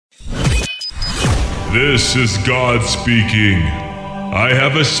This is God speaking. I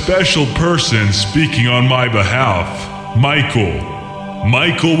have a special person speaking on my behalf, Michael.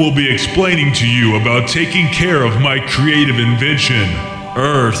 Michael will be explaining to you about taking care of my creative invention,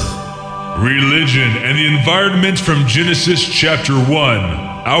 Earth, religion, and the environment from Genesis chapter 1,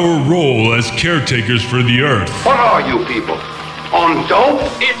 our role as caretakers for the Earth. What are you people? On dope?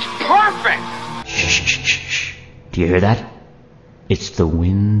 It's perfect! Shh, shh, shh, shh. Do you hear that? It's the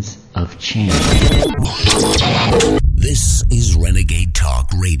winds of change. This is Renegade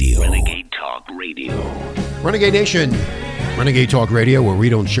Talk Radio. Renegade Talk Radio. Renegade Nation. Renegade Talk Radio, where we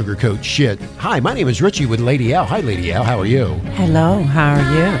don't sugarcoat shit. Hi, my name is Richie with Lady L. Hi, Lady L. How are you? Hello, how are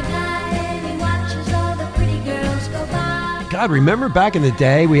you? God, remember back in the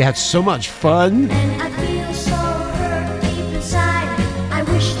day we had so much fun?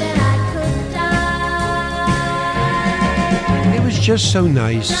 It was just so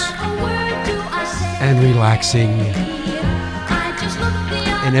nice and relaxing,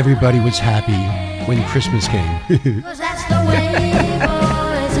 and everybody was happy when Christmas came.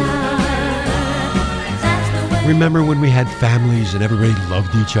 Remember when we had families and everybody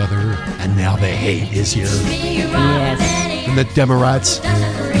loved each other, and now the hate is here? Yes. And the Democrats.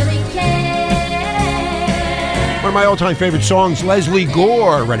 One of my all-time favorite songs, Leslie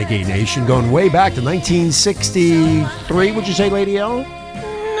Gore, Renegade Nation, going way back to 1963. Would you say, Lady L?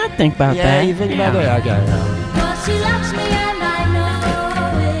 I think about that. Yeah, you think about that? Okay.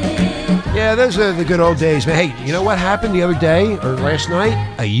 Yeah, those are the good old days, man. Hey, you know what happened the other day, or last night?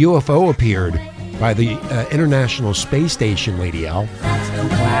 A UFO appeared by the International Space Station, Lady L.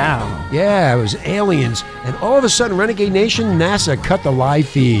 Wow. Yeah, it was aliens. And all of a sudden, Renegade Nation, NASA cut the live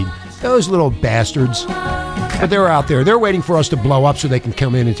feed. Those little bastards. But they're out there. They're waiting for us to blow up so they can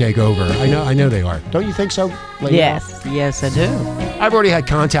come in and take over. I know they are. Don't you think so, Lady L? Yes, I do. I've already had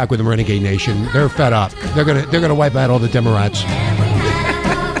contact with the Renegade Nation. They're fed up. They're gonna wipe out all the Democrats.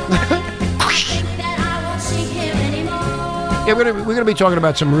 Yeah, we're gonna be talking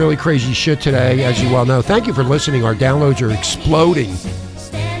about some really crazy shit today, as you well know. Thank you for listening. Our downloads are exploding.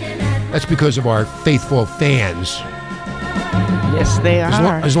 That's because of our faithful fans. Yes, they are.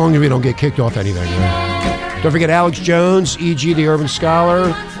 As long as we don't get kicked off anything. Don't forget Alex Jones, E.G. the Urban Scholar,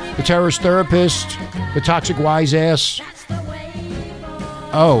 the Terrorist Therapist, the Toxic Wise Ass.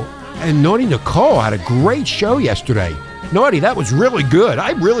 Oh, and Naughty Nicole had a great show yesterday. Naughty, that was really good.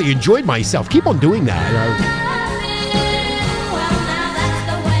 I really enjoyed myself. Keep on doing that.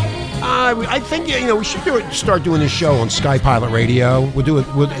 I think we should start doing this show on Sky Pilot Radio. We'll do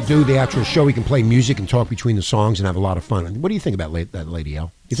the actual show. We can play music and talk between the songs and have a lot of fun. What do you think about that, Lady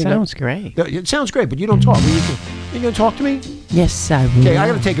L? You think sounds great. It sounds great, but you don't talk. You going to talk to me? Yes, I will. Okay, I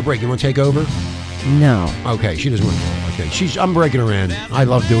got to take a break. You want to take over? No. Okay, she doesn't want to talk. Okay, I'm breaking her in. I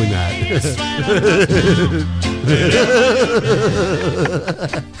love doing that.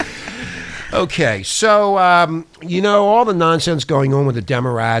 Okay, so, all the nonsense going on with the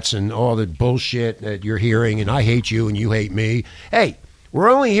Democrats and all the bullshit that you're hearing, and I hate you and you hate me. Hey,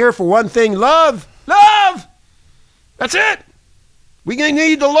 we're only here for one thing, love! Love! That's it! We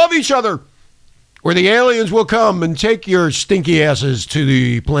need to love each other, or the aliens will come and take your stinky asses to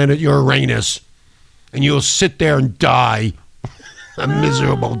the planet Uranus, and you'll sit there and die a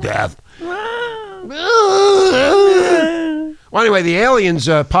miserable death. Well, anyway, the aliens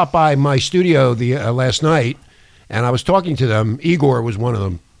popped by my studio last night, and I was talking to them. Igor was one of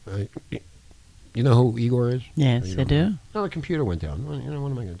them. You know who Igor is? Yes, I do. No, the computer went down. What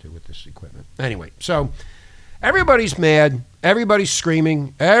am I going to do with this equipment? Anyway, so everybody's mad. Everybody's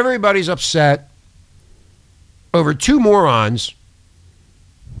screaming. Everybody's upset over two morons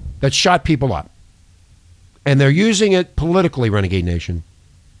that shot people up. And they're using it politically, Renegade Nation.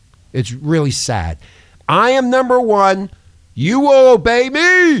 It's really sad. I am number one. You will obey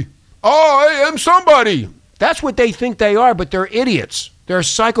me. I am somebody. That's what they think they are, but they're idiots. They're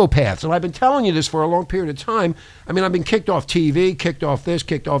psychopaths. And I've been telling you this for a long period of time. I mean, I've been kicked off TV, kicked off this,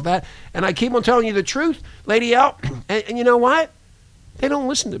 kicked off that. And I keep on telling you the truth, Lady L. And you know what? They don't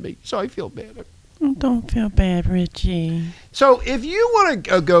listen to me, so I feel bad. Don't feel bad, Richie. So if you want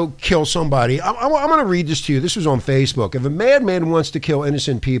to go kill somebody, I'm going to read this to you. This was on Facebook. If a madman wants to kill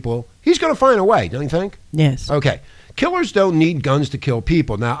innocent people, he's going to find a way, don't you think? Yes. Okay. Killers don't need guns to kill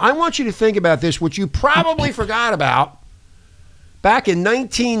people. Now, I want you to think about this, which you probably forgot about. Back in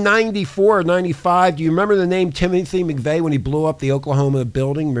 1994 or 95, do you remember the name Timothy McVeigh when he blew up the Oklahoma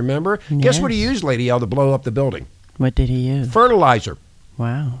building? Remember? Yes. Guess what he used, Lady L, to blow up the building? What did he use? Fertilizer.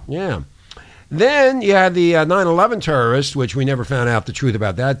 Wow. Yeah. Then you had the 9/11 terrorists, which we never found out the truth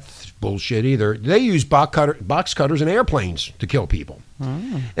about that bullshit either. They used box cutters and airplanes to kill people.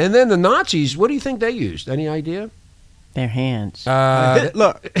 And then the Nazis, what do you think they used? Any idea? Their hands.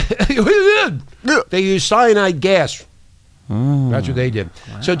 Look. They used cyanide gas. That's what they did.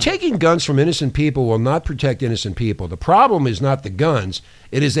 Wow. So taking guns from innocent people will not protect innocent people. The problem is not the guns.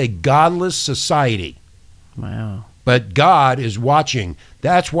 It is a godless society. Wow. But God is watching.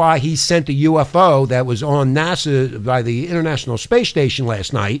 That's why he sent a UFO that was on NASA by the International Space Station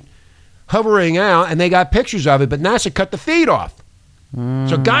last night, hovering out, and they got pictures of it, but NASA cut the feed off.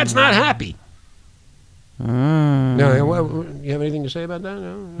 So God's not happy. No, you have anything to say about that?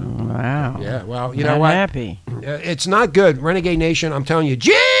 No. Wow. Yeah, well, you not know what? Happy. It's not good. Renegade Nation, I'm telling you,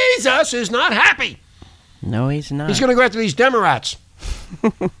 Jesus is not happy. No, he's not. He's going to go after these Democrats.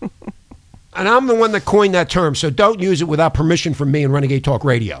 And I'm the one that coined that term, so don't use it without permission from me and Renegade Talk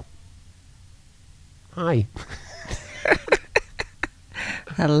Radio. Hi.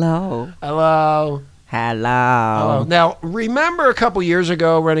 Hello. Hello. Hello. Now, remember a couple years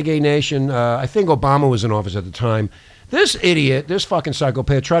ago, Renegade Nation, I think Obama was in office at the time. This idiot, this fucking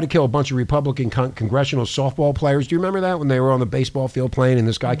psychopath, tried to kill a bunch of Republican congressional softball players. Do you remember that when they were on the baseball field playing and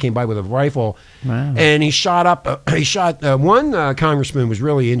this guy came by with a rifle? Wow. And he shot up, one congressman was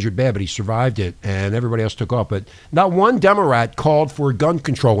really injured bad, but he survived it, and everybody else took off. But not one Democrat called for gun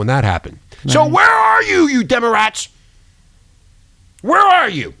control when that happened. Right. So where are you, you Democrats? Where are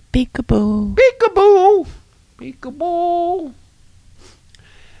you? Peekaboo. Peekaboo. Peekaboo.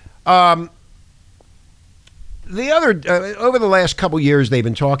 The other, over the last couple years, they've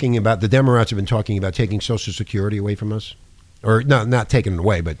been talking about, the Democrats have been talking about taking Social Security away from us. Or not taking it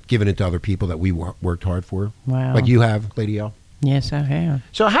away, but giving it to other people that we worked hard for. Wow. Like you have, Lady L. Yes, I have.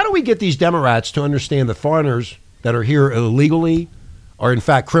 So how do we get these Democrats to understand that foreigners that are here illegally are in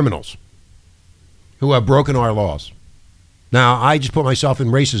fact criminals who have broken our laws? Now, I just put myself in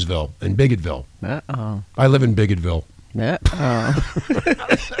Racersville, in Bigotville. Uh-oh. I live in Bigotville. Uh-oh.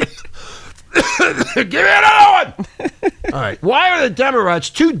 Give me another one! All right. Why are the Democrats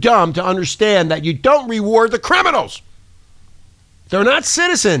too dumb to understand that you don't reward the criminals? They're not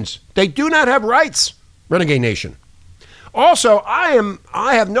citizens. They do not have rights, Renegade Nation. Also, I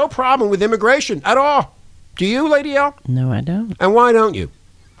have no problem with immigration at all. Do you, Lady L? No, I don't. And why don't you?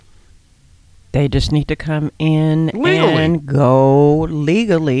 They just need to come in Legally. and go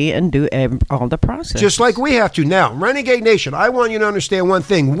legally and do all the process. Just like we have to. Now, Renegade Nation, I want you to understand one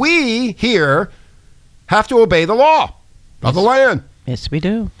thing. We here have to obey the law of the land. Yes, we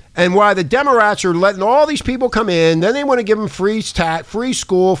do. And why the Democrats are letting all these people come in, then they want to give them free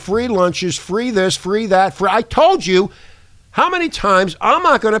school, free lunches, free this, free that. I told you how many times I'm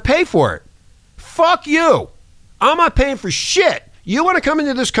not going to pay for it. Fuck you. I'm not paying for shit. You want to come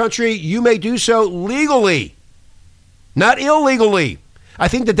into this country, you may do so legally, not illegally. I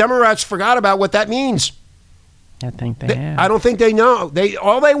think the Democrats forgot about what that means. I think they have. I don't think they know.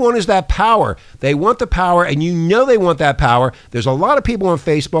 All they want is that power. They want the power, and you know they want that power. There's a lot of people on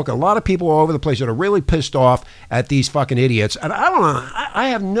Facebook, a lot of people all over the place that are really pissed off at these fucking idiots. And I don't know. I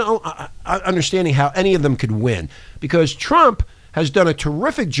have no understanding how any of them could win, because Trump has done a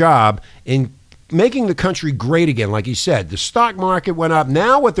terrific job in making the country great again. Like he said, the stock market went up.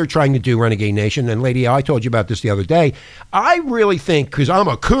 Now what they're trying to do, Renegade Nation, and Lady, I told you about this the other day, I really think, because I'm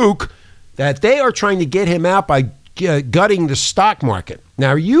a kook, that they are trying to get him out by gutting the stock market.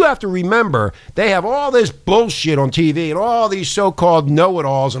 Now, you have to remember, they have all this bullshit on TV and all these so-called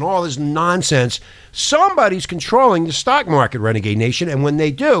know-it-alls and all this nonsense. Somebody's controlling the stock market, Renegade Nation, and when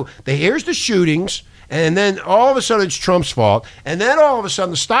they do, here's the shootings, and then all of a sudden it's Trump's fault. And then all of a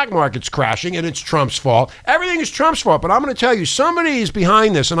sudden the stock market's crashing and it's Trump's fault. Everything is Trump's fault. But I'm going to tell you, somebody is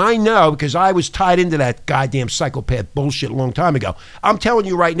behind this. And I know because I was tied into that goddamn psychopath bullshit a long time ago. I'm telling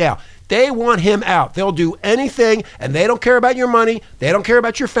you right now, they want him out. They'll do anything, and they don't care about your money. They don't care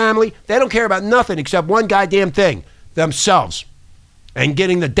about your family. They don't care about nothing except one goddamn thing, themselves. And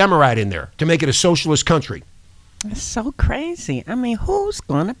getting the Democrat in there to make it a socialist country. It's so crazy. I mean, who's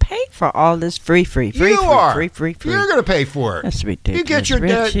going to pay for all this free? You are. Free. You're going to pay for it. That's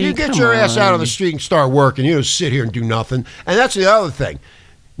ridiculous. You get your ass out on the street and start working. You don't sit here and do nothing. And that's the other thing.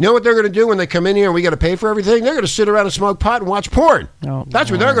 You know what they're going to do when they come in here and we got to pay for everything? They're going to sit around and smoke pot and watch porn. Oh,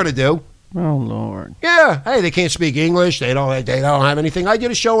 that's what they're going to do. Oh, Lord. Yeah. Hey, they can't speak English. They don't have anything. I did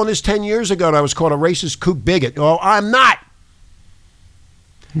a show on this 10 years ago, and I was called a racist kook bigot. Oh, I'm not.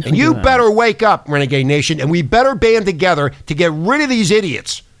 And you better wake up, Renegade Nation, and we better band together to get rid of these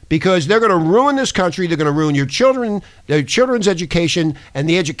idiots, because they're going to ruin this country. They're going to ruin your children, their children's education, and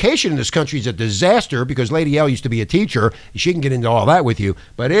the education in this country is a disaster because Lady L used to be a teacher. She can get into all that with you,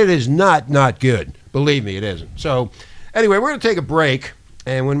 but it is not good. Believe me, it isn't. So anyway, we're going to take a break,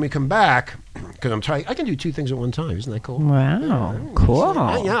 and when we come back, because I'm trying, I can do two things at one time. Isn't that cool? Wow, cool.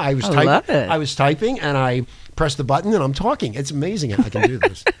 Yeah, I love it. I was typing, and I press the button and I'm talking. It's amazing how I can do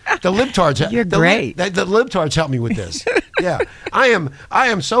this. The libtards, You're great. The libtards help me with this. Yeah, I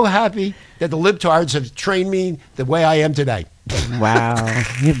am so happy that the libtards have trained me the way I am today. Wow,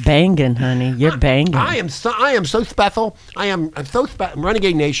 you're banging, honey. You're banging. I am so special. I'm so special.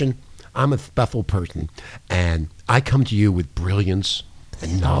 Renegade Nation. I'm a special person, and I come to you with brilliance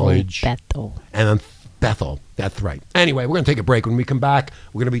and knowledge. Bethel. And I'm Bethel. That's right. Anyway, we're going to take a break. When we come back,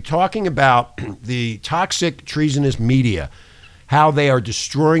 we're going to be talking about the toxic, treasonous media, how they are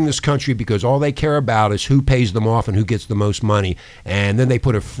destroying this country because all they care about is who pays them off and who gets the most money. And then they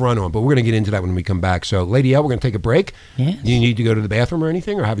put a front on. But we're going to get into that when we come back. So, Lady L, we're going to take a break. Yes. Do you need to go to the bathroom or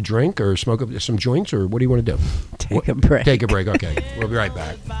anything, or have a drink, or smoke some joints, or what do you want to do? Take a break. Take a break. Okay. We'll be right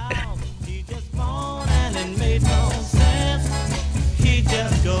back.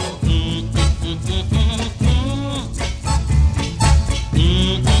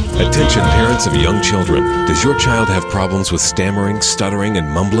 Attention parents of young children. Does your child have problems with stammering, stuttering, and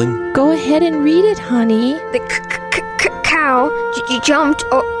mumbling? Go ahead and read it, honey. The cow jumped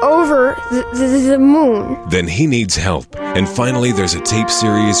over the moon. Then he needs help. And finally, there's a tape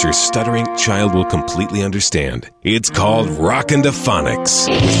series your stuttering child will completely understand. It's called Rockin' to Phonics.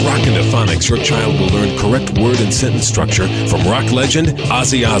 With Rockin' to Phonics, your child will learn correct word and sentence structure from rock legend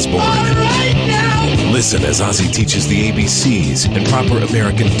Ozzy Osbourne. Listen as Ozzy teaches the ABCs and proper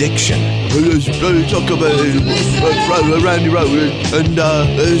American diction. Talk about Randy Rowan and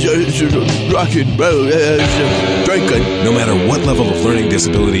rockin', drinking. No matter what level of learning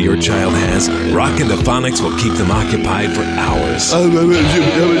disability your child has, Rockin' to Phonics will keep them occupied for hours.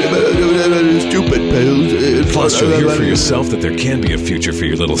 Stupid pills. Plus, you'll hear for yourself that there can be a future for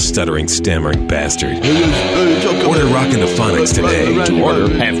your little stuttering, stammering bastard. Order Rockin' to Phonics today. To order,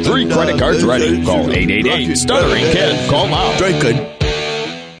 have 3 credit cards ready. Call 888 Kid. Call now. Drinking.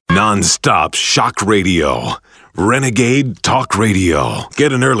 Non-stop shock radio. Renegade Talk Radio.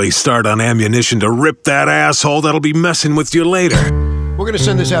 Get an early start on ammunition to rip that asshole that'll be messing with you later. We're going to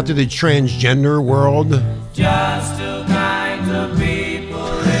send this out to the transgender world. Just 2 kinds of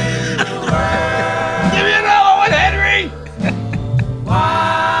people in the world. Give me another one, Henry!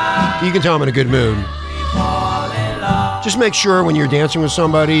 You can tell I'm in a good mood. Just make sure when you're dancing with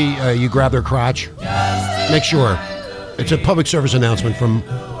somebody, you grab their crotch. Make sure. It's a public service announcement from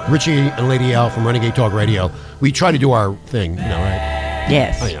Richie and Lady L from Renegade Talk Radio. We try to do our thing, you know, right?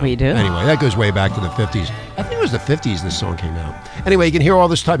 Yes, we do. Anyway, that goes way back to the 50s. I think it was the 50s this song came out. Anyway, you can hear all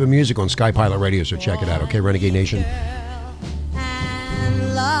this type of music on Sky Pilot Radio, so check it out, okay, Renegade Nation?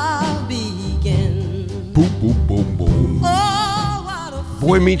 Boop, boop, boom, boom.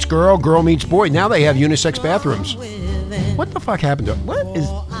 Boy meets girl, girl meets boy. Now they have unisex bathrooms. What the fuck happened to it?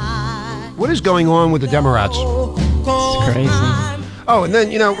 What is going on with the Democrats? It's crazy. Oh, and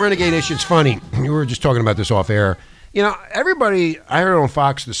then, you know, Renegade Nation, it's funny. We were just talking about this off air. You know, everybody, I heard on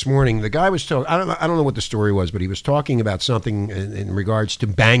Fox this morning, the guy was talking, I don't know what the story was, but he was talking about something in regards to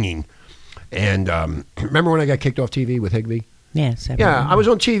banging. And remember when I got kicked off TV with Higbee? Yes. I was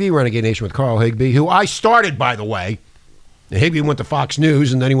on TV, Renegade Nation, with Carl Higbee, who I started, by the way. And Higbee went to Fox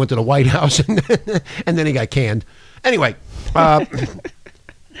News, and then he went to the White House, and then he got canned. Anyway,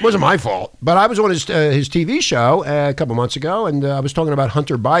 it wasn't my fault, but I was on his TV show a couple months ago, and I was talking about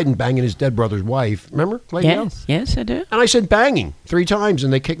Hunter Biden banging his dead brother's wife. Remember? Yes, I do. And I said banging 3 times,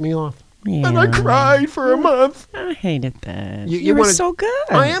 and they kicked me off. Yeah. And I cried for a month. I hated that. You You were wanna- so good.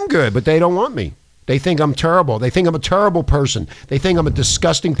 I am good, but they don't want me. They think I'm terrible. They think I'm a terrible person. They think I'm a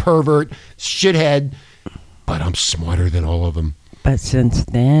disgusting pervert, shithead, but I'm smarter than all of them. But since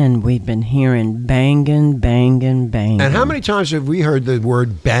then, we've been hearing banging, banging, banging. And how many times have we heard the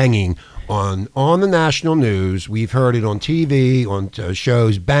word banging on the national news? We've heard it on TV, on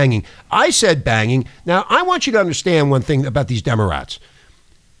shows, banging. I said banging. Now, I want you to understand one thing about these Democrats.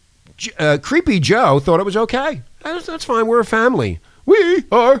 Creepy Joe thought it was okay. That's fine. We're a family. We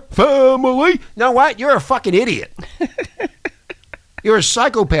are family. Now what? You're a fucking idiot. You're a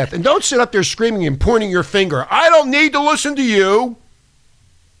psychopath. And don't sit up there screaming and pointing your finger. I don't need to listen to you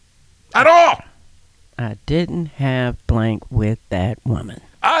at all. I didn't have blank with that woman.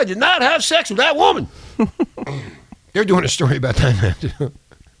 I did not have sex with that woman. They're doing a story about that.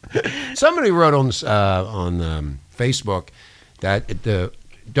 Somebody wrote on Facebook that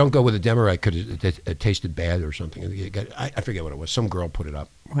don't go with a Democrat because it tasted bad or something. I forget what it was. Some girl put it up.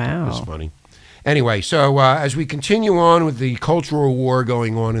 Wow. That's funny. Anyway, so as we continue on with the cultural war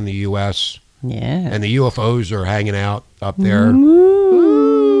going on in the U.S., and the UFOs are hanging out up there.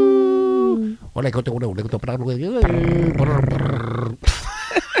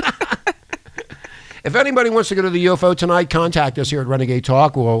 If anybody wants to go to the UFO tonight, contact us here at Renegade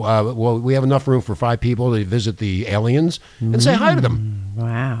Talk. We have enough room for 5 people to visit the aliens and say hi to them.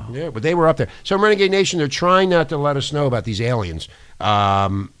 Wow. Yeah, but they were up there. So Renegade Nation, they're trying not to let us know about these aliens.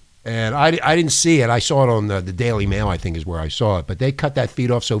 And I didn't see it. I saw it on the Daily Mail, I think is where I saw it. But they cut that feed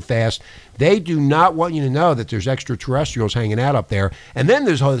off so fast. They do not want you to know that there's extraterrestrials hanging out up there. And then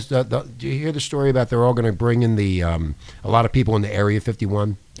there's, do you hear the story about they're all going to bring in a lot of people into Area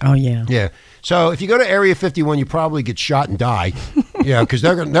 51? Oh, yeah. Yeah. So if you go to Area 51, you probably get shot and die. Because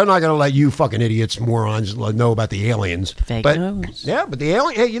they're not going to let you fucking idiots, morons, know about the aliens. Fake news. Yeah, but the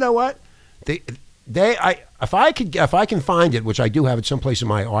alien, hey, you know what? If I can find it, which I do have it someplace in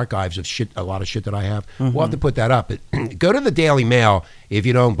my archives of shit, a lot of shit that I have, we'll have to put that up. But go to the Daily Mail if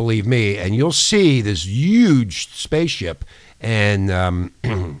you don't believe me, and you'll see this huge spaceship. And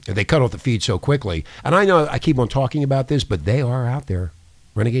they cut off the feed so quickly. And I know I keep on talking about this, but they are out there.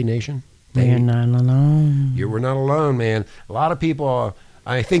 Renegade Nation. They're not alone. We're not alone, man. A lot of people,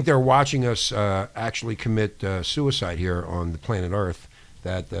 I think they're watching us actually commit suicide here on the planet Earth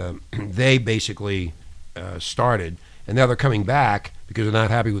that they basically started. And now they're coming back because they're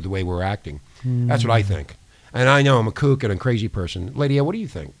not happy with the way we're acting. That's what I think. And I know I'm a kook and a crazy person. Lady, what do you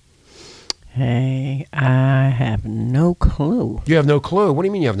think? Hey, I have no clue. You have no clue? What do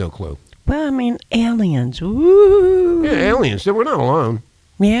you mean you have no clue? Well, I mean, aliens. Woo. Yeah, aliens. We're not alone.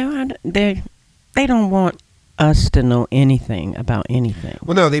 Yeah, they don't want us to know anything about anything.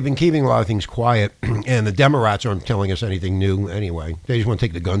 Well, no, they've been keeping a lot of things quiet, and the Democrats aren't telling us anything new anyway. They just want to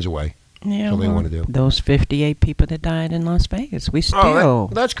take the guns away. Yeah, that's what they want to do. Those 58 people that died in Las Vegas, we still...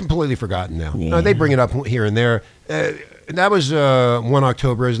 that's completely forgotten now. Yeah. No, they bring it up here and there. That was 1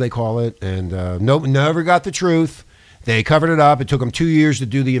 October, as they call it, and never got the truth. They covered it up. It took them 2 years to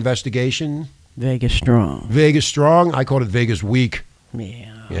do the investigation. Vegas strong. Vegas strong. I called it Vegas weak. Yeah.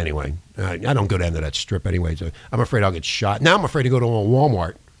 Anyway, I don't go down to that strip anyway, so I'm afraid I'll get shot. Now I'm afraid to go to a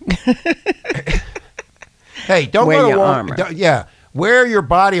Walmart. Hey, don't wear go to your Walmart. armor. Wear your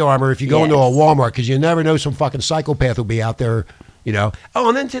body armor if you go into a Walmart, because you never know, some fucking psychopath will be out there, you know. Oh,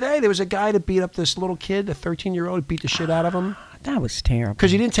 and then today there was a guy that beat up this little kid, a 13-year-old, beat the shit out of him. That was terrible.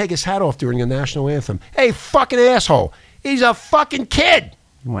 Because he didn't take his hat off during the national anthem. Hey, fucking asshole. He's a fucking kid.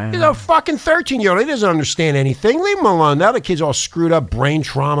 Wow. He's a fucking 13-year-old. He doesn't understand anything. Leave him alone. Now the kid's all screwed up, brain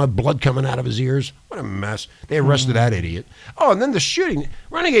trauma, blood coming out of his ears. What a mess. They arrested that idiot. Oh, and then the shooting.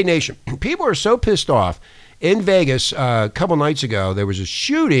 Renegade Nation. People are so pissed off. In Vegas, a couple nights ago, there was a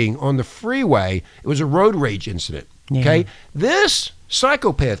shooting on the freeway. It was a road rage incident. Yeah. Okay? This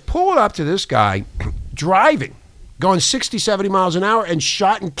psychopath pulled up to this guy driving, going 60, 70 miles an hour, and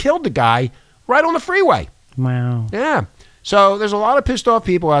shot and killed the guy right on the freeway. Wow. Yeah. So there's a lot of pissed off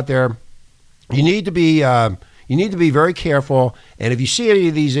people out there. You need to be very careful. And if you see any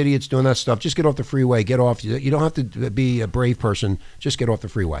of these idiots doing that stuff, just get off the freeway. Get off. You don't have to be a brave person. Just get off the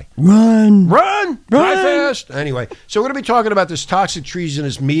freeway. Run. Drive fast. Anyway, so we're going to be talking about this toxic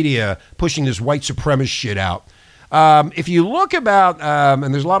treasonous media pushing this white supremacist shit out. If you look about,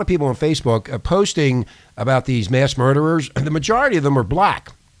 and there's a lot of people on Facebook posting about these mass murderers, the majority of them are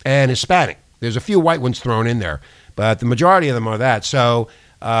black and Hispanic. There's a few white ones thrown in there, but the majority of them are that. So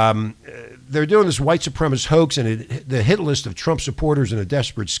they're doing this white supremacist hoax and the hit list of Trump supporters in a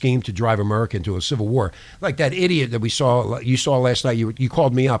desperate scheme to drive America into a civil war. Like that idiot that you saw last night. You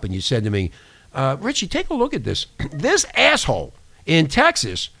called me up and you said to me, Richie, take a look at this. This asshole in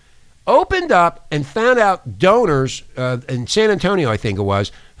Texas opened up and found out donors in San Antonio, I think it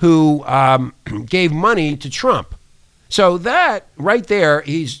was, who gave money to Trump. So that right there,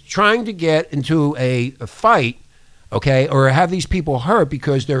 he's trying to get into a fight, okay, or have these people hurt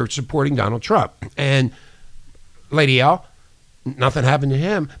because they're supporting Donald Trump. And Lady L, nothing happened to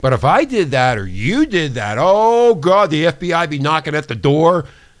him. But if I did that or you did that, oh, God, the FBI be knocking at the door.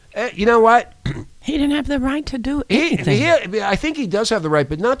 You know what? He didn't have the right to do anything. I think he does have the right,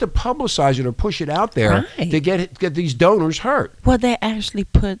 but not to publicize it or push it out there to get these donors hurt. Well, they actually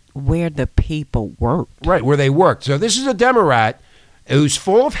put where the people worked. Right, where they worked. So this is a Democrat who's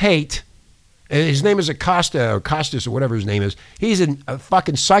full of hate. His name is Acosta or Costas or whatever his name is. He's a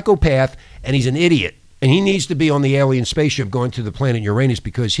fucking psychopath, and he's an idiot. And he needs to be on the alien spaceship going to the planet Uranus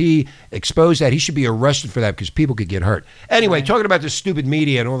because he exposed that. He should be arrested for that because people could get hurt. Anyway, talking about this stupid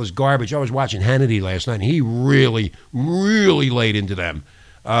media and all this garbage, I was watching Hannity last night, and he really, really laid into them.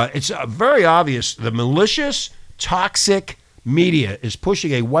 It's very obvious. The malicious, toxic media is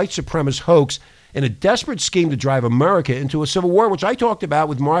pushing a white supremacist hoax in a desperate scheme to drive America into a civil war, which I talked about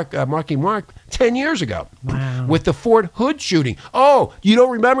with Marky Mark 10 years ago. Wow. With the Fort Hood shooting. Oh, you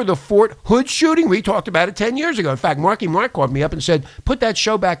don't remember the Fort Hood shooting? We talked about it 10 years ago. In fact, Marky Mark called me up and said, put that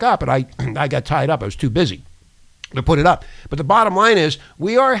show back up. And I got tied up. I was too busy to put it up. But the bottom line is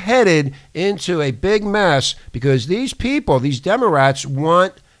we are headed into a big mess because these people, these Democrats,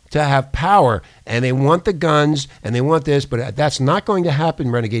 want to have power, and they want the guns, and they want this, but that's not going to happen,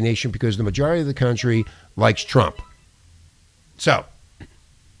 Renegade Nation, because the majority of the country likes Trump. So,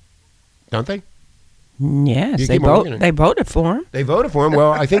 don't they? Yes, You they keep on looking at it. they voted for him. They voted for him.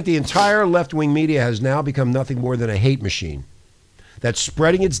 Well, I think the entire left-wing media has now become nothing more than a hate machine that's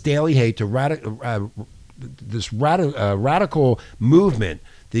spreading its daily hate to radical movement,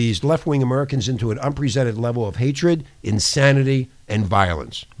 these left-wing Americans, into an unprecedented level of hatred, insanity, and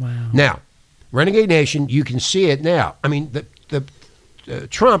violence. Wow. Now, Renegade Nation, you can see it now. I mean,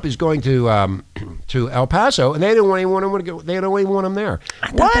 Trump is going to El Paso, and they don't even want him to go. They don't even want him there.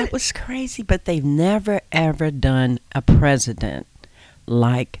 I thought that was crazy, but they've never ever done a president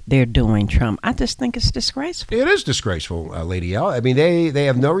like they're doing Trump. I just think it's disgraceful. It is disgraceful, Lady L. I mean, they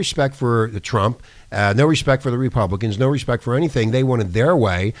have no respect for the Trump, no respect for the Republicans, no respect for anything. They wanted their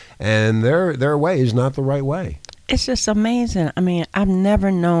way, and their way is not the right way. It's just amazing. I mean, I've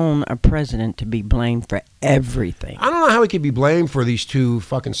never known a president to be blamed for everything. I don't know how he could be blamed for these two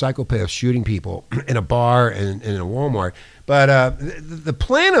fucking psychopaths shooting people in a bar and in a Walmart. But the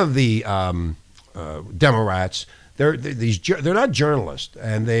plan of the Democrats, they're not journalists,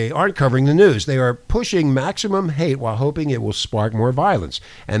 and they aren't covering the news. They are pushing maximum hate while hoping it will spark more violence.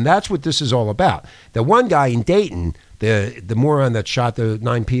 And that's what this is all about. The one guy in Dayton, the moron that shot the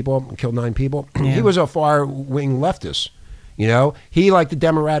 9 people, killed 9 people, Yeah. he was a far-wing leftist. You know, he liked the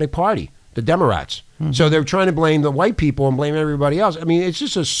Democratic Party, the Democrats. Mm-hmm. So they're trying to blame the white people and blame everybody else. I mean, it's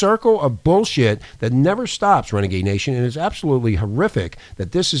just a circle of bullshit that never stops, Renegade Nation, and it's absolutely horrific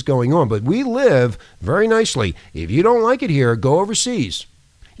that this is going on. But we live very nicely. If you don't like it here, go overseas.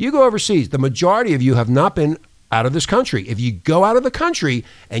 You go overseas. The majority of you have not been out of this country. If you go out of the country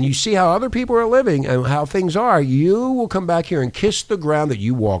and you see how other people are living and how things are, you will come back here and kiss the ground that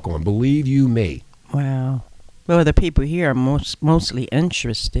you walk on. Believe you me. Wow. Well, the people here are mostly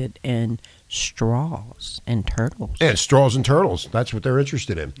interested in straws and turtles. And straws and turtles. That's what they're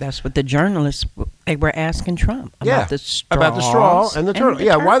interested in. That's what the journalists, they were asking Trump about the straws. About the straw and the turtle.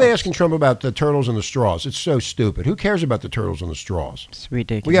 Yeah, why are they turtles. asking Trump about the turtles and the straws? It's so stupid. Who cares about the turtles and the straws? It's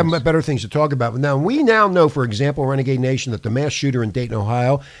ridiculous. We have better things to talk about. Now, we now know, for example, Renegade Nation, that the mass shooter in Dayton,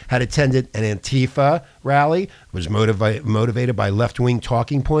 Ohio, had attended an Antifa rally, was motivated by left-wing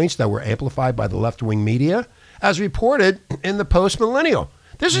talking points that were amplified by the left-wing media, as reported in the Post-Millennial.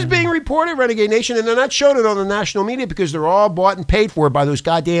 This is being reported, Renegade Nation, and they're not showing it on the national media because they're all bought and paid for by those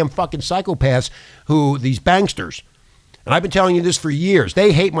goddamn fucking psychopaths, these banksters. And I've been telling you this for years.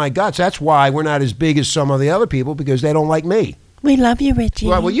 They hate my guts. That's why we're not as big as some of the other people, because they don't like me. We love you, Richie.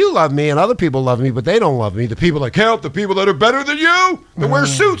 Well, you love me, and other people love me, but they don't love me. The people that count, the people that are better than you, that wear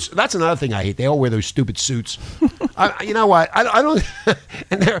suits. That's another thing I hate. They all wear those stupid suits. You know what? I don't.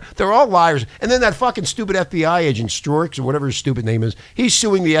 And they're all liars. And then that fucking stupid FBI agent Storks, or whatever his stupid name is, he's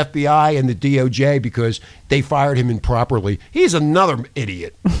suing the FBI and the DOJ because they fired him improperly. He's another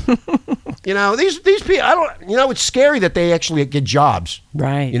idiot. You know, these people. I don't. You know, it's scary that they actually get jobs.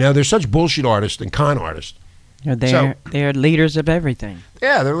 Right. You know, they're such bullshit artists and con artists. They're leaders of everything.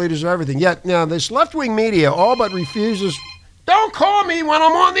 Yeah, they're leaders of everything. Yet, now this left-wing media all but refuses. Don't call me when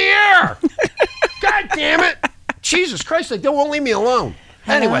I'm on the air. God damn it! Jesus Christ, they won't leave me alone.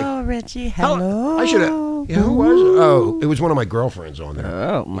 Anyway, Hello, Richie. Hello. I should have. Yeah, who was it? Oh, it was one of my girlfriends on there.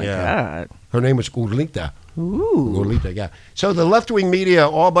 Oh my God. Her name was Gurlita. Ooh. Gurlita, yeah. So the left-wing media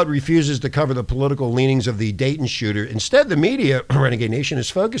all but refuses to cover the political leanings of the Dayton shooter. Instead, the media, Renegade Nation, is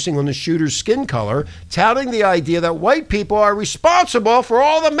focusing on the shooter's skin color, touting the idea that white people are responsible for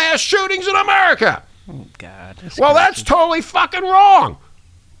all the mass shootings in America. Oh, God. Well, that's totally fucking wrong.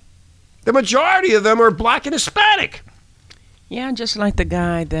 The majority of them are black and Hispanic. Yeah, just like the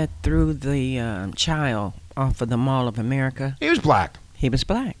guy that threw the child off of the Mall of America. He was black. He was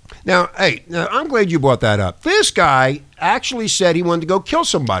black. Now, hey, I'm glad you brought that up. This guy actually said he wanted to go kill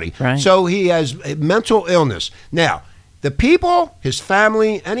somebody. Right. So he has a mental illness. Now, the people, his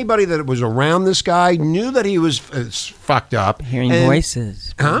family, anybody that was around this guy knew that he was fucked up. Hearing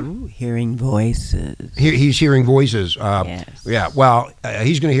voices. Huh? Ooh, hearing voices. He's hearing voices. Yes. Yeah, well,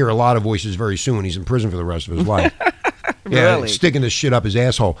 he's going to hear a lot of voices very soon when he's in prison for the rest of his life. Yeah, Really? sticking this shit up his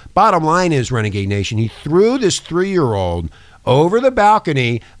asshole. Bottom line is, Renegade Nation, he threw this 3-year-old over the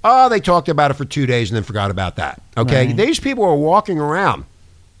balcony. Oh, they talked about it for 2 days and then forgot about that. Okay? Right. These people are walking around.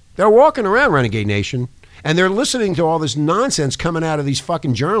 They're walking around, Renegade Nation, and they're listening to all this nonsense coming out of these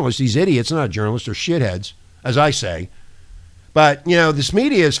fucking journalists, these idiots. Not journalists, they're shitheads, as I say. But, this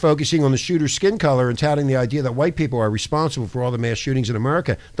media is focusing on the shooter's skin color and touting the idea that white people are responsible for all the mass shootings in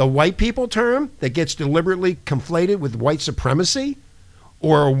America. The white people term that gets deliberately conflated with white supremacy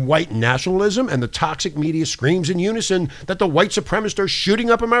or white nationalism, and the toxic media screams in unison that the white supremacists are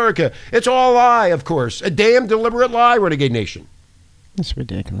shooting up America. It's all a lie, of course. A damn deliberate lie, Renegade Nation. It's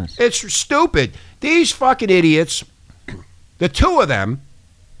ridiculous. It's stupid. These fucking idiots, the two of them,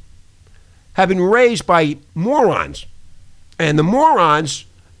 have been raised by morons. And the morons,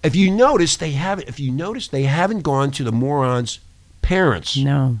 if you notice, they haven't gone to the morons' parents.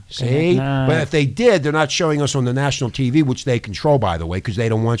 No. See? But if they did, they're not showing us on the national TV, which they control, by the way, because they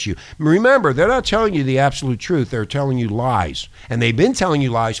don't want you. Remember, they're not telling you the absolute truth. They're telling you lies. And they've been telling you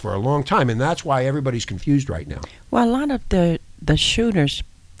lies for a long time, and that's why everybody's confused right now. Well, a lot of the shooter's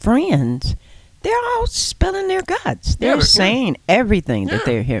friends, they're all spilling their guts. They're saying everything that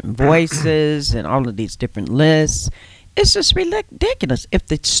they're hearing, voices and all of these different lists. It's just ridiculous. If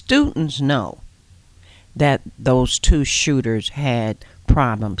the students know that those two shooters had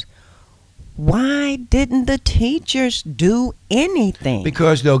problems, why didn't the teachers do anything?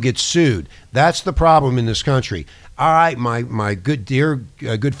 Because they'll get sued. That's the problem in this country. All right, my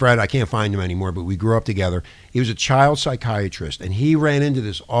good friend, I can't find him anymore, but we grew up together. He was a child psychiatrist, and he ran into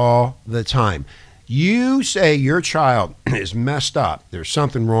this all the time. You say your child is messed up. There's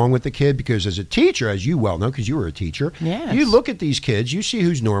something wrong with the kid, because as a teacher, as you well know, because you were a teacher, yes, you look at these kids, you see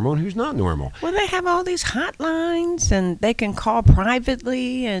who's normal and who's not normal. Well, they have all these hotlines, and they can call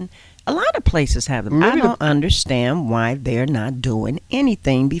privately, and a lot of places have them. I don't understand why they're not doing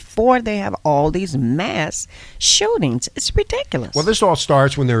anything before they have all these mass shootings. It's ridiculous. Well, this all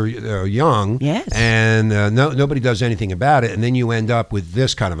starts when they're young, yes, and nobody does anything about it, and then you end up with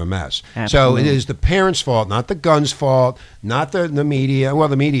this kind of a mess. Absolutely. So it is the parents' fault, not the gun's fault, not the media. Well,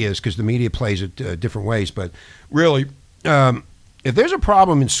 the media is, because the media plays it different ways, but really, if there's a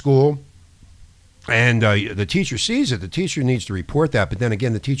problem in school, and the teacher sees it, the teacher needs to report that. But then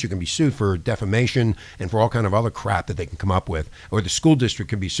again, the teacher can be sued for defamation and for all kind of other crap that they can come up with. Or the school district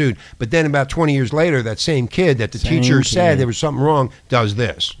can be sued. But then about 20 years later, that same kid that the teacher said there was something wrong does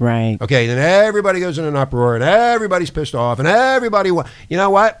this. Right. Okay, then everybody goes in an uproar, and everybody's pissed off, and everybody... You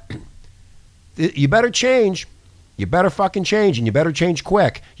know what? You better change. You better fucking change, and you better change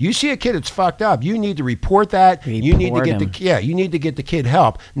quick. You see a kid that's fucked up, you need to report that. You need to get you need to get the kid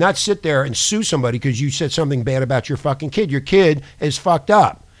help, not sit there and sue somebody because you said something bad about your fucking kid. Your kid is fucked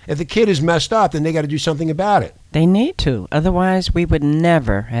up. If the kid is messed up, then they got to do something about it. They need to. Otherwise, we would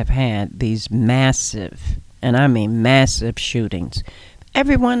never have had these massive, and I mean massive, shootings.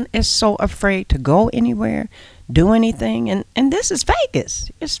 Everyone is so afraid to go anywhere, do anything, and this is Vegas.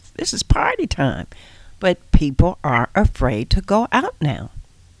 This is party time. But people are afraid to go out now.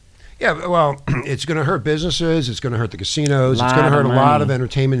 Yeah, well, it's going to hurt businesses. It's going to hurt the casinos. It's going to hurt a lot of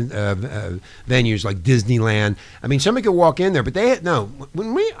entertainment venues like Disneyland. I mean, somebody could walk in there, but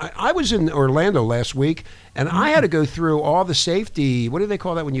I was in Orlando last week, and I had to go through all the safety. What do they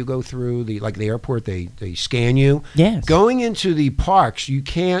call that when you go through the airport? They scan you. Yes. Going into the parks, you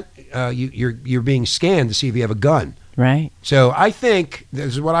can't. You're being scanned to see if you have a gun. Right. So I think,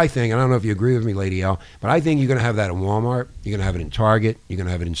 this is what I think, and I don't know if you agree with me, Lady L, but I think you're going to have that in Walmart, you're going to have it in Target, you're going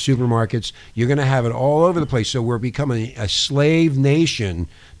to have it in supermarkets, you're going to have it all over the place. So we're becoming a slave nation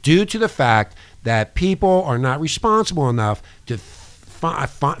due to the fact that people are not responsible enough to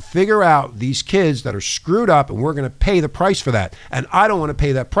figure out these kids that are screwed up, and we're going to pay the price for that. And I don't want to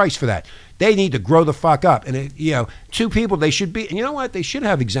pay that price for that. They need to grow the fuck up. And, two people, they should be, and you know what? They should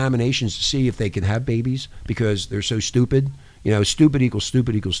have examinations to see if they can have babies because they're so stupid. Stupid equals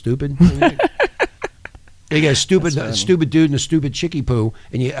stupid equals stupid. They get a stupid dude and a stupid chickie poo,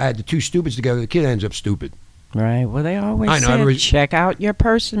 and you add the two stupids together, the kid ends up stupid. Right. Well, they always say check out your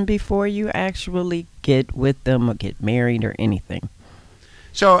person before you actually get with them or get married or anything.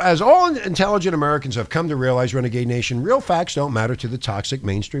 So as all intelligent Americans have come to realize, Renegade Nation, real facts don't matter to the toxic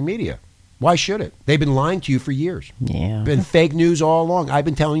mainstream media. Why should it? They've been lying to you for years. Yeah. Been fake news all along. I've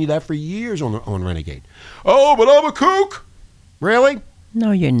been telling you that for years on Renegade. Oh, but I'm a kook. Really?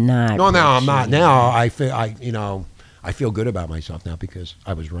 No, you're not. No, I'm not. Now I feel good about myself now because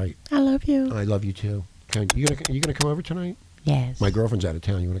I was right. I love you. I love you too. You gonna come over tonight? Yes. My girlfriend's out of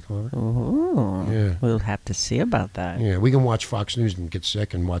town. You want to come over? Ooh. Yeah. We'll have to see about that. Yeah, we can watch Fox News and get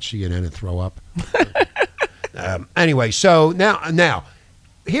sick and watch CNN and throw up. Anyway, so now,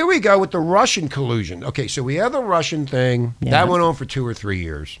 here we go with the Russian collusion. Okay, so we have the Russian thing. Yeah. That went on for 2 or 3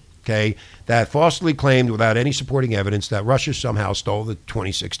 years. Okay, that falsely claimed without any supporting evidence that Russia somehow stole the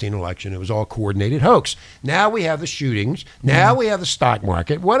 2016 election. It was all coordinated hoax. Now we have the shootings. Now we have the stock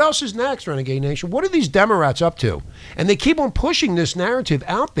market. What else is next, Renegade Nation? What are these Democrats up to? And they keep on pushing this narrative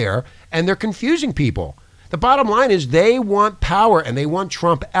out there, and they're confusing people. The bottom line is they want power, and they want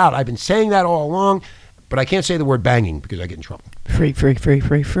Trump out. I've been saying that all along, but I can't say the word banging because I get in trouble. Free, free, free,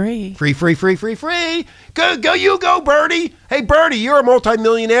 free, free. Free, free, free, free, free. Go, you go, Bernie. Hey, Bernie, you're a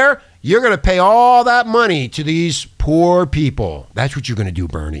multimillionaire. You're going to pay all that money to these poor people. That's what you're going to do,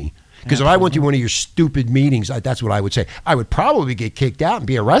 Bernie. Because if I went to one of your stupid meetings, that's what I would say. I would probably get kicked out and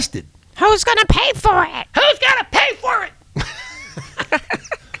be arrested. Who's going to pay for it? Who's going to pay for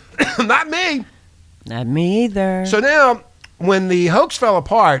it? Not me. Not me either. So now, when the hoax fell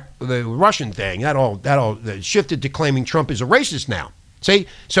apart, the Russian thing, that all shifted to claiming Trump is a racist now. See?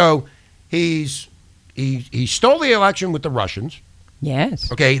 So he stole the election with the Russians.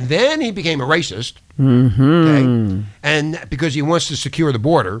 Yes. Okay, then he became a racist. Mm-hmm. Okay, and because he wants to secure the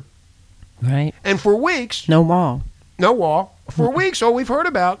border. Right. And for weeks. No wall. No wall. For weeks, all we've heard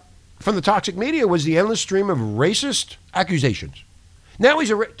about from the toxic media was the endless stream of racist accusations. Now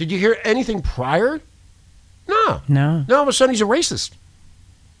he's did you hear anything prior? No. No. All of a sudden he's a racist.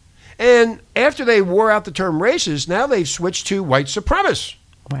 And after they wore out the term racist, now they've switched to white supremacist.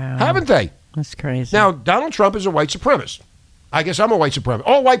 Wow. Haven't they? That's crazy. Now, Donald Trump is a white supremacist. I guess I'm a white supremacist.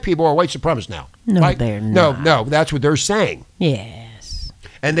 All white people are white supremacists now. No, right? they're not. No, that's what they're saying. Yes.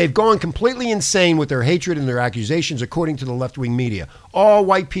 And they've gone completely insane with their hatred and their accusations, according to the left-wing media. All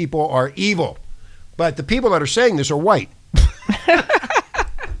white people are evil. But the people that are saying this are white.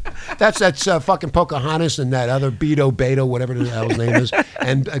 That's fucking Pocahontas and that other Beto, whatever the hell his name is,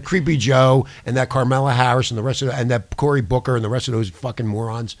 and Creepy Joe and that Carmela Harris and the rest of and that Cory Booker and the rest of those fucking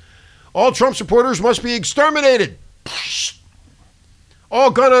morons. All Trump supporters must be exterminated.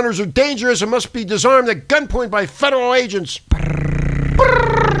 All gun owners are dangerous and must be disarmed at gunpoint by federal agents.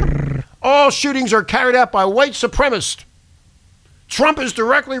 All shootings are carried out by white supremacists. Trump is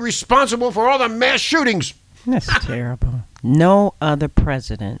directly responsible for all the mass shootings. That's terrible. No other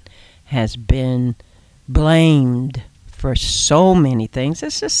president has been blamed for so many things.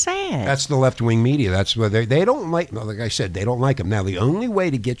 It's just sad. That's the left-wing media. That's where they don't like, like I said, they don't like him. Now, the only way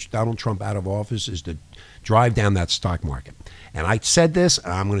to get Donald Trump out of office is to drive down that stock market. And I said this,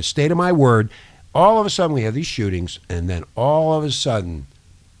 and I'm going to stay to my word. All of a sudden, we have these shootings, and then all of a sudden,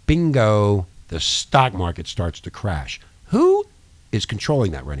 bingo, the stock market starts to crash. Who is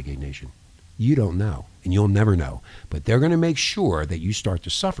controlling that, Renegade Nation? You don't know, and you'll never know. But they're going to make sure that you start to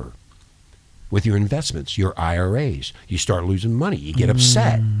suffer with your investments, your IRAs. You start losing money. You get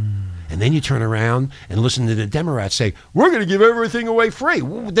upset. And then you turn around and listen to the Democrats say, we're going to give everything away free.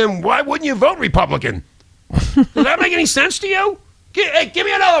 Well, then why wouldn't you vote Republican? Does that make any sense to you? Hey, give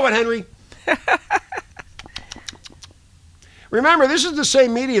me another one, Henry. Remember, this is the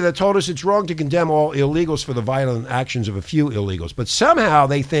same media that told us it's wrong to condemn all illegals for the violent actions of a few illegals. But somehow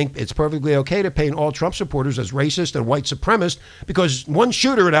they think it's perfectly okay to paint all Trump supporters as racist and white supremacist because one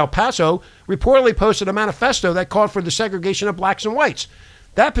shooter in El Paso reportedly posted a manifesto that called for the segregation of blacks and whites.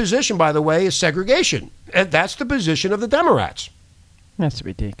 That position, by the way, is segregation. And that's the position of the Democrats. That's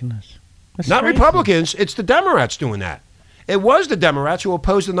ridiculous. That's Not crazy. Republicans. It's the Democrats doing that. It was the Democrats who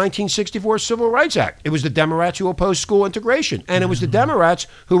opposed the 1964 Civil Rights Act. It was the Democrats who opposed school integration. And it was the Democrats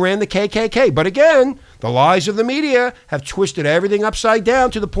who ran the KKK. But again, the lies of the media have twisted everything upside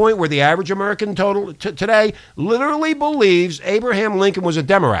down to the point where the average American today literally believes Abraham Lincoln was a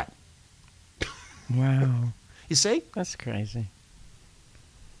Democrat. Wow. You see? That's crazy.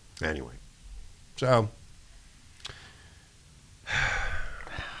 Anyway, so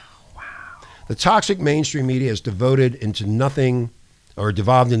the toxic mainstream media has devolved into nothing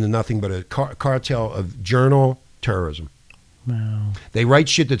but a cartel of journal terrorism. Wow. They write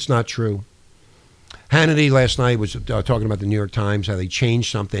shit that's not true. Hannity last night was talking about the New York Times, how they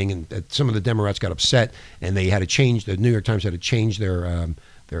changed something, and some of the Democrats got upset, and they had to change, the New York Times had to change their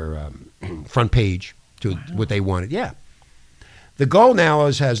front page to what they wanted. Yeah. The goal now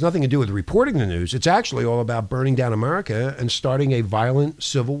has nothing to do with reporting the news. It's actually all about burning down America and starting a violent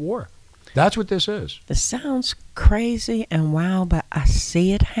civil war. That's what this is. This sounds crazy and wild, but I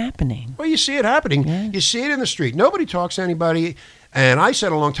see it happening. Well, you see it happening. Yeah. You see it in the street. Nobody talks to anybody. And I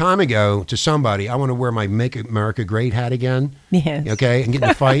said a long time ago to somebody, I want to wear my Make America Great hat again. Yes. Okay, and get in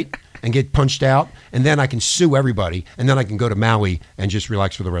a fight and get punched out. And then I can sue everybody. And then I can go to Maui and just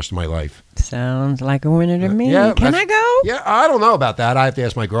relax for the rest of my life. Sounds like a winner to me. Yeah, can I go? Yeah, I don't know about that. I have to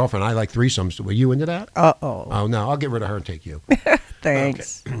ask my girlfriend. I like threesomes. Were you into that? Uh-oh. Oh, no. I'll get rid of her and take you.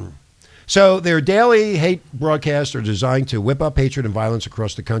 Thanks. Okay. So their daily hate broadcasts are designed to whip up hatred and violence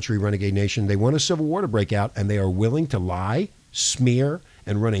across the country, Renegade Nation. They want a civil war to break out, and they are willing to lie, smear,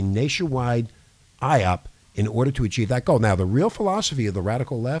 and run a nationwide eye-up in order to achieve that goal. Now, the real philosophy of the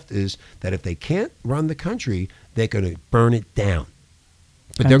radical left is that if they can't run the country, they're going to burn it down.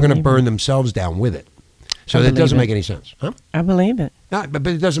 But they're going to burn themselves down with it. So that doesn't make any sense. Huh? I believe it. No, but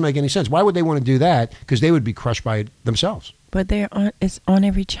it doesn't make any sense. Why would they want to do that? Because they would be crushed by it themselves. But it's on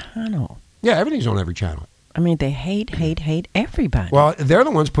every channel. Yeah, everything's on every channel. I mean, they hate everybody. Well, they're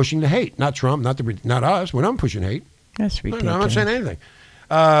the ones pushing the hate, not Trump, not us. We're not pushing hate. That's ridiculous. No, I'm not saying anything.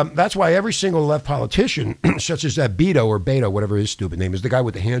 That's why every single left politician, such as that Beto or Beto, whatever his stupid name is, the guy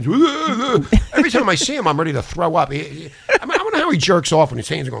with the hands, every time I see him, I'm ready to throw up. I wonder how he jerks off when his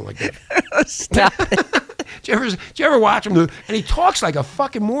hands are going like that. Stop it. Did you ever watch him? And he talks like a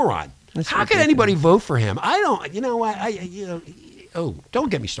fucking moron. That's how can anybody vote for him? I don't, don't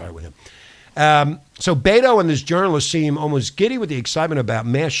get me started with him. So Beto and this journalist seem almost giddy with the excitement about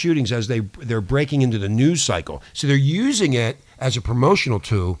mass shootings as they're breaking into the news cycle. So they're using it as a promotional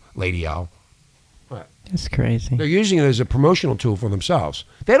tool, Lady L. What? That's crazy. They're using it as a promotional tool for themselves.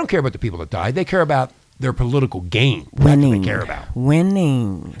 They don't care about the people that died. They care about their political gain. Winning. That's what they care about.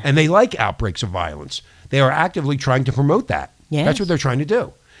 Winning. And they like outbreaks of violence. They are actively trying to promote that. Yes. That's what they're trying to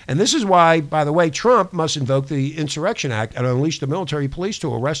do. And this is why, by the way, Trump must invoke the Insurrection Act and unleash the military police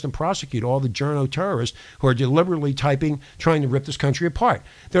to arrest and prosecute all the journo terrorists who are deliberately trying to rip this country apart.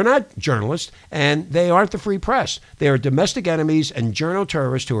 They're not journalists, and they aren't the free press. They are domestic enemies and journo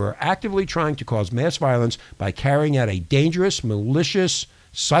terrorists who are actively trying to cause mass violence by carrying out a dangerous, malicious,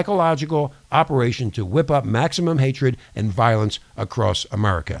 psychological operation to whip up maximum hatred and violence across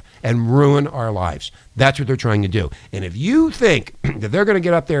America and ruin our lives. That's what they're trying to do. And if you think that they're going to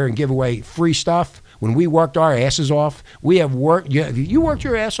get up there and give away free stuff when we worked our asses off, we have worked. You worked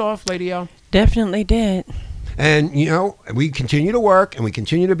your ass off, Lady L? Definitely did. And, we continue to work and we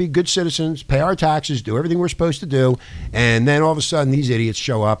continue to be good citizens, pay our taxes, do everything we're supposed to do. And then all of a sudden these idiots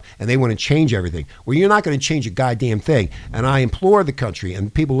show up and they want to change everything. Well, you're not going to change a goddamn thing. And I implore the country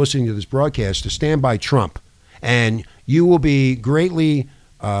and people listening to this broadcast to stand by Trump. And you will be greatly,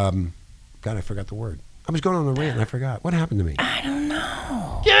 God, I forgot the word. I was going on a rant and I forgot. What happened to me? I don't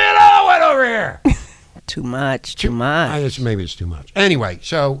know. Get over here. Too much. Maybe it's too much. Anyway,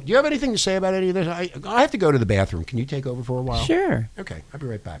 so do you have anything to say about any of this? I have to go to the bathroom. Can you take over for a while? Sure. Okay, I'll be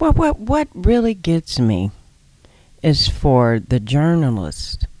right back. Well, what really gets me is for the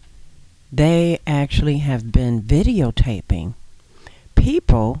journalists. They actually have been videotaping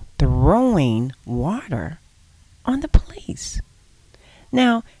people throwing water on the police.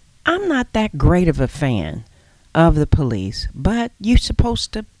 Now, I'm not that great of a fan of the police, but you're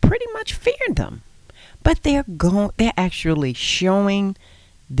supposed to pretty much fear them. But they're actually showing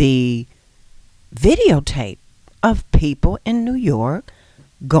the videotape of people in New York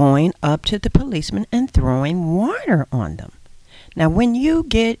going up to the policemen and throwing water on them. Now, when you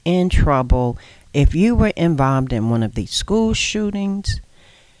get in trouble, if you were involved in one of these school shootings,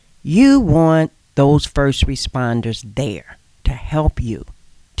 you want those first responders there to help you,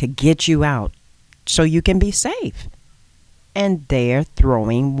 to get you out so you can be safe. And they're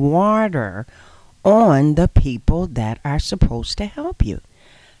throwing water on the people that are supposed to help you.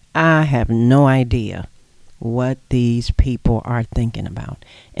 I have no idea what these people are thinking about.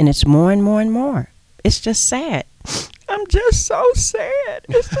 And it's more and more and more. It's just sad. I'm just so sad.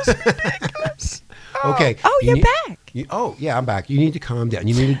 It's just ridiculous. Okay. You're back. Yeah, I'm back. You need to calm down.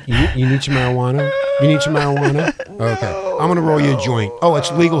 You need some marijuana? You need some marijuana? Okay. I'm going to roll you a joint. Oh,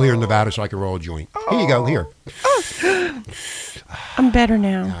 it's legal here in Nevada, so I can roll a joint. Here you go. Here. I'm better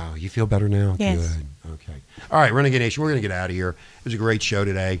now. Oh, you feel better now? Yes. Good. Okay. All right, Renegade Nation, we're going to get out of here. It was a great show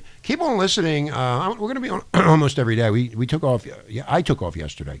today. Keep on listening. We're going to be on almost every day. We took off. I took off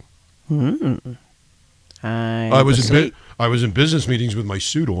yesterday. I was in business meetings with my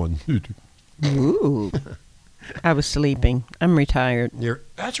suit on. Ooh. I was sleeping. I'm retired.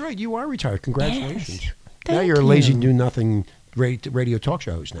 That's right. You are retired. Congratulations. Yes. Now you're a lazy do-nothing radio talk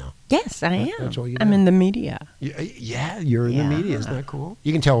show host now. Yes, I am. That's all you do. I'm in the media. Yeah, you're in the media. Isn't that cool?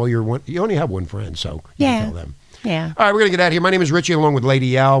 You can tell all you only have one friend, so you can tell them. Yeah. All right, we're going to get out of here. My name is Richie, along with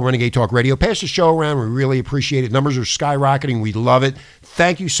Lady Al, Renegade Talk Radio. Pass the show around. We really appreciate it. Numbers are skyrocketing. We love it.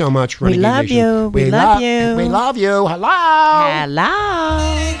 Thank you so much, Renegade Nation. We love you. We love you. We love you. Hello.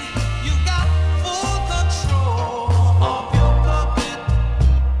 Hello.